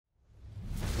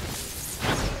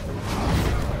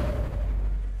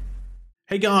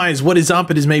Hey guys, what is up?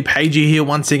 It is me, Pagey, here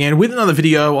once again with another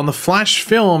video on the Flash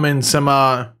film and some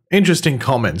interesting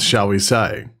comments, shall we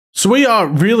say. So we are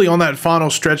really on that final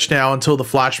stretch now until the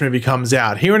Flash movie comes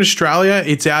out. Here in Australia,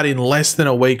 it's out in less than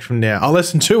a week from now. Oh,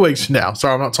 less than 2 weeks from now.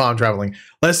 Sorry, I'm not time traveling.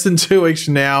 Less than 2 weeks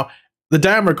from now. The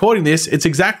day I'm recording this, it's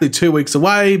exactly 2 weeks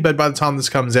away, but by the time this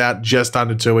comes out, just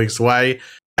under 2 weeks away.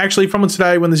 Actually, from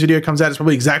today, when this video comes out, it's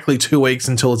probably exactly 2 weeks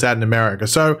until it's out in America.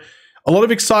 So a lot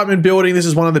of excitement building. This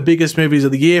is one of the biggest movies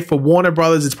of the year. For Warner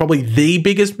Brothers, it's probably the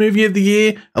biggest movie of the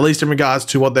year, at least in regards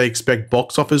to what they expect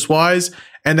box office wise.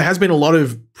 And there has been a lot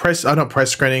of not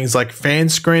press screenings, like fan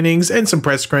screenings and some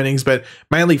press screenings, but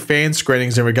mainly fan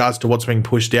screenings in regards to what's being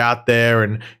pushed out there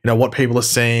and, you know, what people are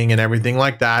seeing and everything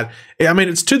like that. I mean,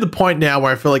 it's to the point now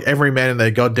where I feel like every man and their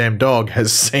goddamn dog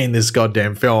has seen this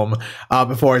goddamn film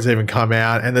before it's even come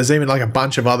out. And there's even like a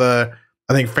bunch of other,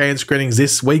 I think, fan screenings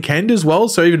this weekend as well,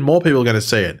 so even more people are going to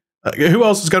see it. Who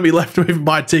else is going to be left to even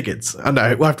buy tickets? I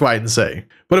know, we'll have to wait and see.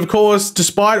 But of course,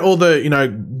 despite all the, you know,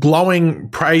 glowing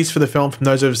praise for the film from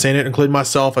those who have seen it, including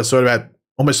myself, I saw it about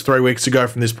almost 3 weeks ago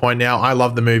from this point now. I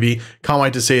love the movie. Can't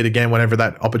wait to see it again whenever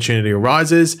that opportunity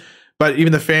arises. But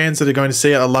even the fans that are going to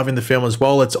see it are loving the film as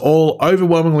well. It's all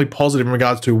overwhelmingly positive in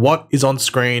regards to what is on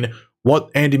screen, what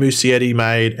Andy Muschietti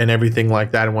made and everything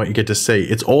like that and what you get to see.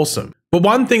 It's awesome. But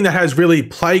one thing that has really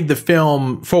plagued the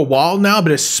film for a while now,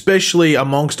 but especially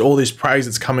amongst all this praise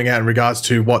that's coming out in regards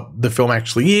to what the film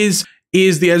actually is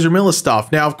the Ezra Miller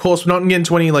stuff. Now, of course, we're not getting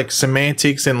into any like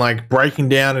semantics and like breaking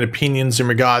down and opinions in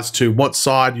regards to what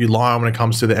side you lie on when it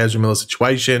comes to the Ezra Miller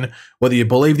situation, whether you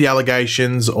believe the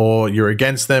allegations or you're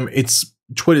against them.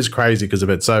 Twitter's crazy because of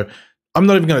it. So I'm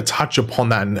not even going to touch upon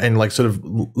that and like sort of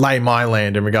lay my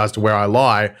land in regards to where I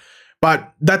lie.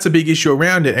 But that's a big issue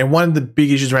around it. And one of the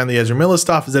big issues around the Ezra Miller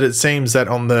stuff is that it seems that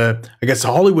on the, I guess, the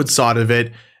Hollywood side of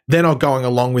it, they're not going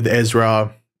along with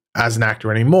Ezra as an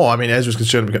actor anymore. I mean, Ezra's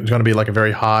going to be like a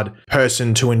very hard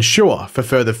person to insure for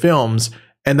further films.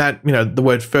 And that, you know, the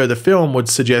word further film would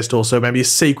suggest also maybe a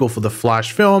sequel for the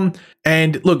Flash film.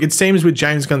 And look, it seems with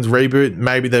James Gunn's reboot,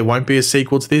 maybe there won't be a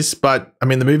sequel to this, but I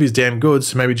mean, the movie's damn good,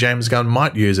 so maybe James Gunn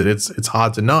might use it. It's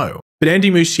hard to know. But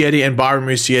Andy Muschietti and Byron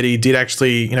Muschietti did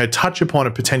actually, you know, touch upon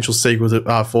a potential sequel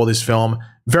for this film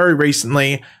very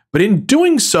recently, but in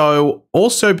doing so,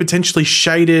 also potentially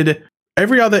shaded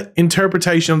every other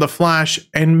interpretation of the Flash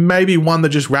and maybe one that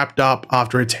just wrapped up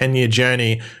after a 10-year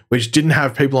journey, which didn't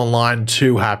have people online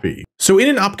too happy. So in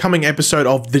an upcoming episode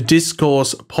of the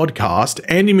Discourse podcast,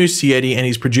 Andy Muschietti and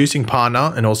his producing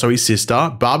partner and also his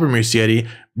sister, Barbara Muschietti,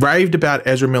 raved about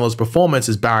Ezra Miller's performance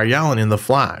as Barry Allen in The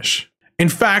Flash. In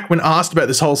fact, when asked about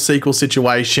this whole sequel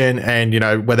situation and, you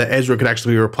know, whether Ezra could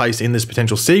actually be replaced in this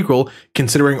potential sequel,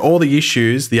 considering all the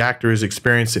issues the actor has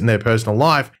experienced in their personal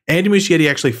life, Andy Muschietti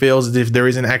actually feels as if there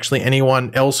isn't actually anyone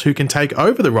else who can take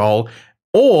over the role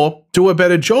or do a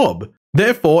better job.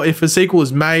 Therefore, if a sequel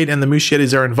is made and the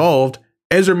Muschiettis are involved,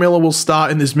 Ezra Miller will star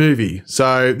in this movie.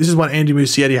 So this is what Andy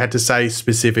Muschietti had to say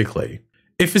specifically.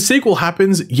 If a sequel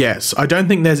happens, yes, I don't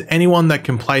think there's anyone that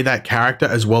can play that character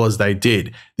as well as they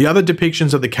did. The other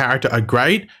depictions of the character are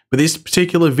great, but this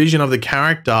particular vision of the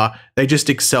character, they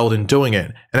just excelled in doing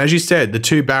it. And as you said, the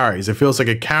two Barrys, it feels like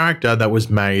a character that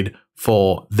was made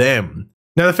for them.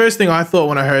 Now, the first thing I thought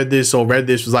when I heard this or read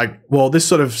this was like, well, this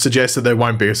sort of suggests that there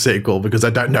won't be a sequel because I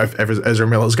don't know if Ezra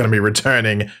Miller is going to be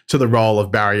returning to the role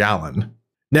of Barry Allen.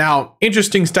 Now,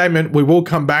 interesting statement, we will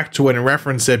come back to it and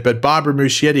reference it, but Barbara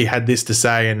Muschietti had this to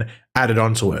say and added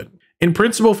onto it. In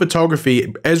principal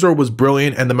photography, Ezra was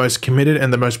brilliant and the most committed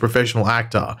and the most professional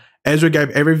actor. Ezra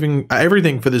gave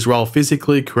everything for this role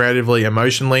physically, creatively,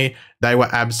 emotionally. They were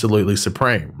absolutely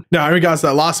supreme. Now, in regards to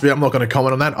that last bit, I'm not going to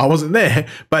comment on that. I wasn't there,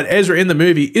 but Ezra in the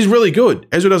movie is really good.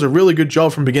 Ezra does a really good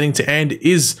job from beginning to end,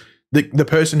 is the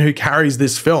person who carries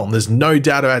this film. There's no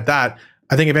doubt about that.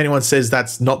 I think if anyone says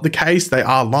that's not the case, they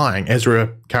are lying.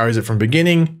 Ezra carries it from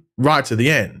beginning right to the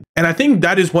end. And I think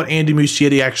that is what Andy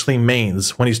Muschietti actually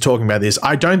means when he's talking about this.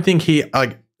 I don't think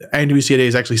Andy Muschietti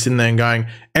is actually sitting there and going,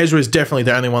 Ezra is definitely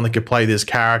the only one that could play this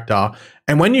character.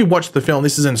 And when you watch the film,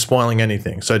 this isn't spoiling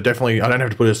anything. So definitely, I don't have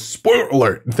to put a spoiler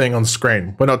alert thing on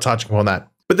screen. We're not touching on that.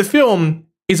 But the film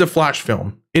is a Flash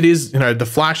film. It is, you know, the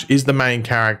Flash is the main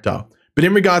character. But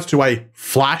in regards to a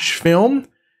Flash film,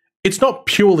 it's not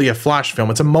purely a Flash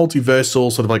film. It's a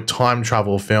multiversal sort of like time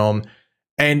travel film.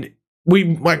 And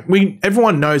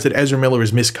everyone knows that Ezra Miller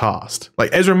is miscast. Like,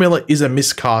 Ezra Miller is a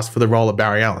miscast for the role of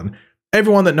Barry Allen.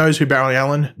 Everyone that knows who Barry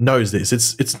Allen knows this.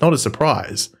 It's not a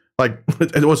surprise. Like,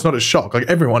 it's not a shock. Like,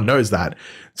 everyone knows that.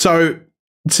 So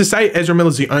to say Ezra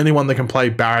Miller's the only one that can play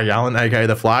Barry Allen, aka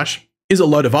the Flash, is a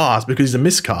load of arse because he's a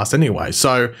miscast anyway.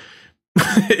 So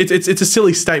it's a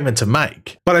silly statement to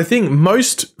make. But I think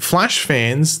most Flash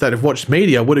fans that have watched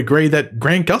media would agree that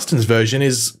Grant Gustin's version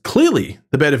is clearly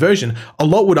the better version. A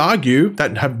lot would argue,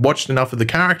 that have watched enough of the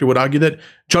character, would argue that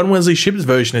John Wesley Shipp's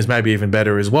version is maybe even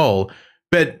better as well.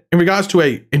 But in regards to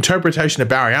a interpretation of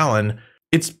Barry Allen,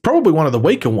 it's probably one of the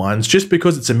weaker ones just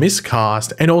because it's a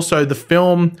miscast. And also the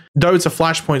film, though it's a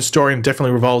Flashpoint story and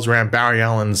definitely revolves around Barry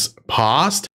Allen's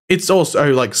past, it's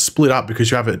also like split up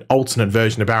because you have an alternate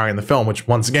version of Barry in the film, which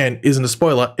once again isn't a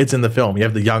spoiler, it's in the film. You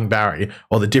have the young Barry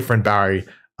or the different Barry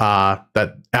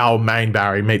that our main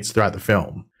Barry meets throughout the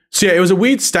film. So yeah, it was a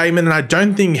weird statement and I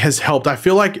don't think has helped. I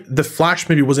feel like the Flash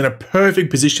movie was in a perfect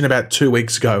position about 2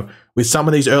 weeks ago with some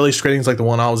of these early screenings like the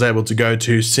one I was able to go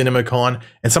to, CinemaCon,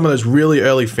 and some of those really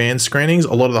early fan screenings,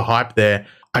 a lot of the hype there.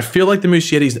 I feel like the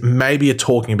Muschiettis maybe are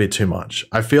talking a bit too much.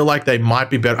 I feel like they might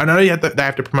be better. I know they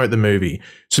have to promote the movie.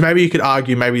 So maybe you could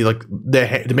argue maybe like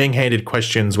they're being handed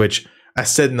questions which are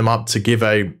setting them up to give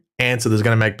a answer that's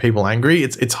going to make people angry.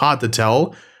 It's hard to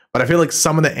tell, but I feel like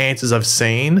some of the answers I've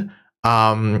seen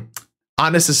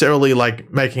aren't necessarily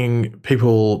like making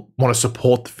people want to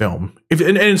support the film.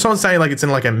 And it's not saying like it's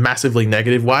in like a massively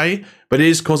negative way, but it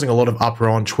is causing a lot of uproar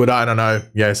on Twitter. And I know,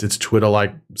 yes, it's Twitter,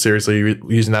 like seriously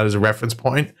using that as a reference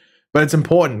point, but it's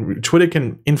important. Twitter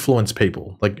can influence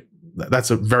people. Like that's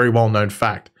a very well-known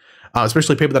fact,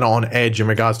 especially people that are on edge in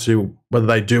regards to whether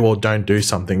they do or don't do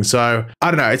something. So I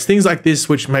don't know. It's things like this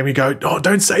which make me go, oh,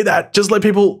 don't say that. Just let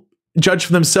people judge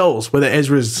for themselves whether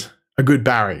Ezra's a good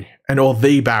Barry and or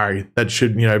the Barry that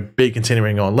should, you know, be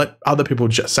continuing on. Let other people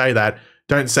just say that.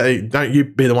 Don't you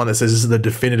be the one that says this is the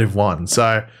definitive one.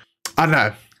 So I don't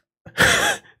know.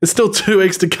 It's still 2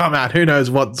 weeks to come out. Who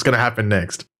knows what's going to happen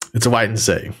next? It's a wait and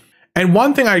see. And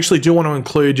one thing I actually do want to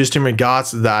include just in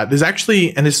regards to that, there's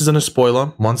actually, and this isn't a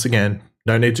spoiler, once again,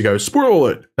 no need to go spoil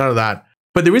it, none of that.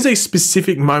 But there is a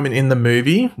specific moment in the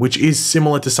movie which is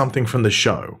similar to something from the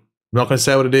show. I'm not going to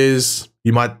say what it is.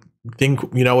 You might think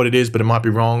you know what it is, but it might be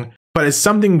wrong. But it's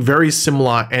something very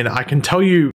similar, and I can tell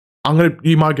you,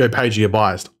 you might go, Pagey, you're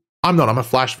biased. I'm not. I'm a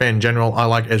Flash fan in general. I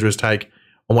like Ezra's take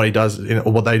on what he does,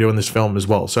 or what they do in this film as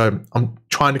well. So I'm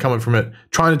trying to come from it,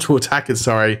 trying to attack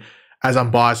it, as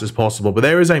unbiased as possible. But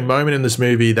there is a moment in this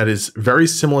movie that is very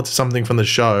similar to something from the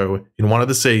show in one of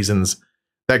the seasons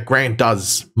that Grant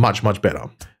does much, much better.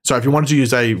 So if you wanted to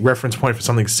use a reference point for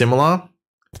something similar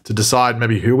to decide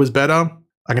maybe who was better,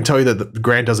 I can tell you that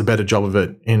Grant does a better job of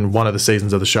it in one of the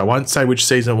seasons of the show. I won't say which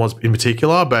season it was in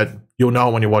particular, but you'll know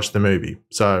it when you watch the movie.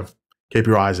 So keep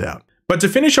your eyes out. But to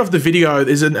finish off the video,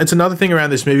 it's another thing around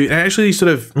this movie, and actually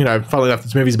sort of, you know, funnily enough,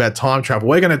 this movie's about time travel.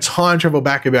 We're going to time travel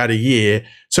back about a year.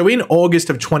 So in August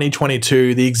of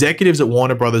 2022, the executives at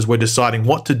Warner Brothers were deciding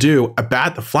what to do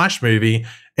about the Flash movie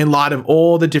in light of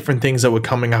all the different things that were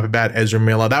coming up about Ezra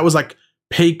Miller. That was like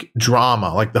peak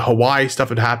drama, like the Hawaii stuff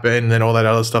had happened and then all that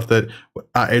other stuff that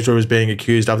Ezra was being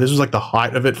accused of. This was like the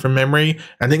height of it from memory.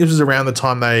 I think this was around the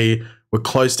time they were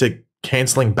close to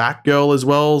canceling Batgirl as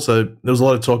well. So there was a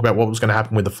lot of talk about what was going to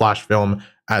happen with the Flash film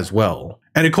as well.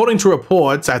 And according to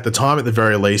reports at the time, at the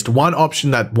very least, one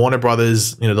option that Warner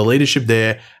Brothers, you know, the leadership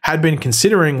there had been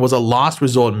considering was a last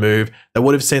resort move that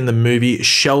would have seen the movie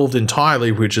shelved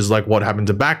entirely, which is like what happened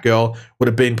to Batgirl, would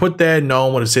have been put there. No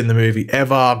one would have seen the movie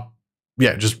ever.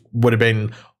 Yeah, just would have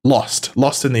been lost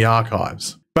in the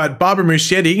archives. But Barbara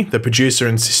Muschietti, the producer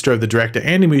and sister of the director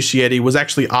Andy Muschietti, was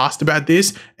actually asked about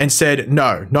this and said,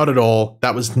 no, not at all.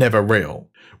 That was never real.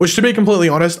 Which, to be completely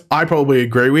honest, I probably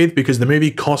agree with, because the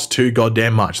movie cost too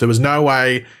goddamn much. There was no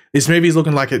way. This movie's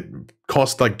looking like it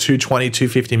cost like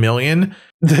 $250 million.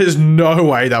 There's no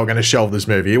way they were going to shelve this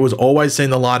movie. It was always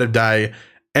seen the light of day.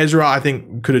 Ezra, I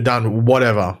think, could have done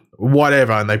whatever,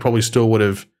 and they probably still would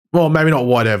have. Well, maybe not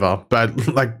whatever, but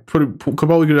like could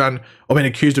probably have done, or been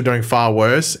accused of doing far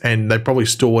worse, and they probably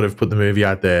still would have put the movie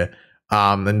out there.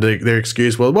 And their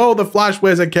excuse was, well, the Flash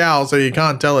wears a cowl, so you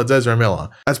can't tell it's Ezra Miller.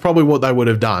 That's probably what they would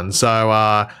have done. So,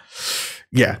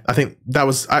 yeah, I think that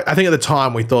was, I think at the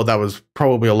time we thought that was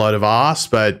probably a load of arse,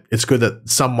 but it's good that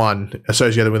someone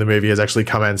associated with the movie has actually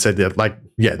come out and said that, like,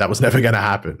 yeah, that was never going to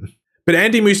happen. But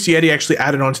Andy Muschietti actually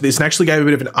added on to this and actually gave a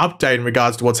bit of an update in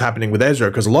regards to what's happening with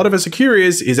Ezra, because a lot of us are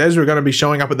curious, is Ezra going to be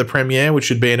showing up at the premiere, which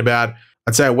should be in about,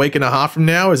 I'd say, a week and a half from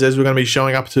now? Is Ezra going to be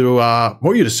showing up to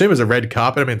what you'd assume is a red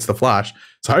carpet? I mean, it's the Flash,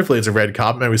 so hopefully it's a red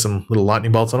carpet, maybe some little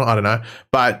lightning bolts on it, I don't know.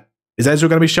 But is Ezra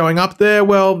going to be showing up there?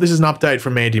 Well, this is an update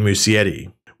from Andy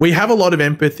Muschietti. We have a lot of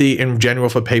empathy in general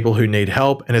for people who need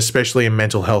help, and especially in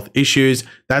mental health issues.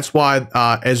 That's why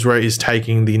Ezra is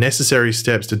taking the necessary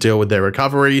steps to deal with their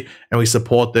recovery, and we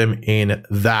support them in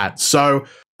that. So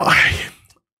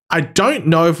I don't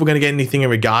know if we're going to get anything in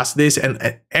regards to this,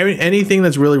 and anything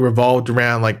that's really revolved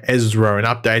around like Ezra and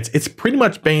updates, it's pretty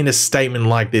much been a statement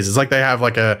like this. It's like they have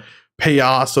like a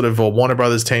PR sort of, or Warner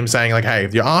Brothers team saying like, hey,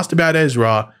 if you're asked about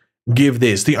Ezra, give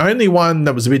this. The only one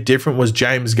that was a bit different was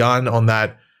James Gunn on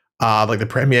that, like the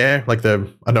premiere, like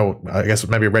I guess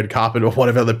maybe a red carpet or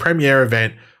whatever, the premiere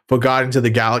event for Guardians of the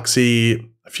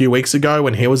Galaxy a few weeks ago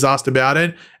when he was asked about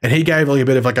it, and he gave like a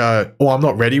bit of like a, oh, I'm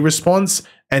not ready response.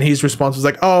 And his response was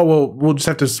like, oh, well, we'll just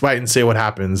have to wait and see what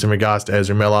happens in regards to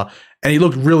Ezra Miller. And he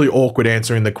looked really awkward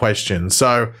answering the question.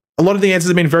 So a lot of the answers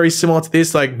have been very similar to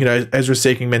this, like, you know, Ezra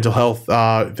seeking mental health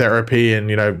therapy and,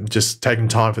 you know, just taking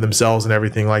time for themselves and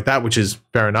everything like that, which is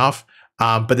fair enough.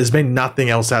 But there's been nothing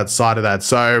else outside of that.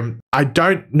 So I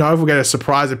don't know if we'll get a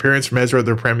surprise appearance from Ezra at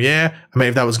the premiere. I mean,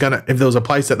 if there was a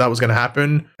place that was going to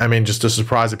happen, I mean, just a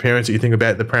surprise appearance that you think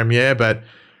about at the premiere, but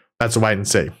that's a wait and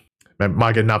see.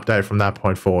 Might get an update from that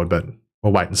point forward, but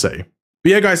we'll wait and see. But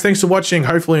yeah, guys, thanks for watching.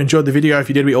 Hopefully you enjoyed the video. If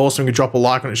you did, it'd be awesome. You could drop a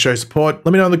like on it, show support.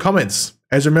 Let me know in the comments.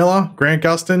 Ezra Miller, Grant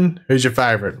Gustin, who's your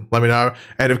favorite? Let me know.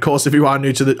 And of course, if you are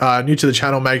new to the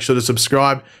channel, make sure to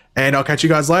subscribe. And I'll catch you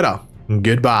guys later.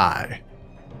 Goodbye.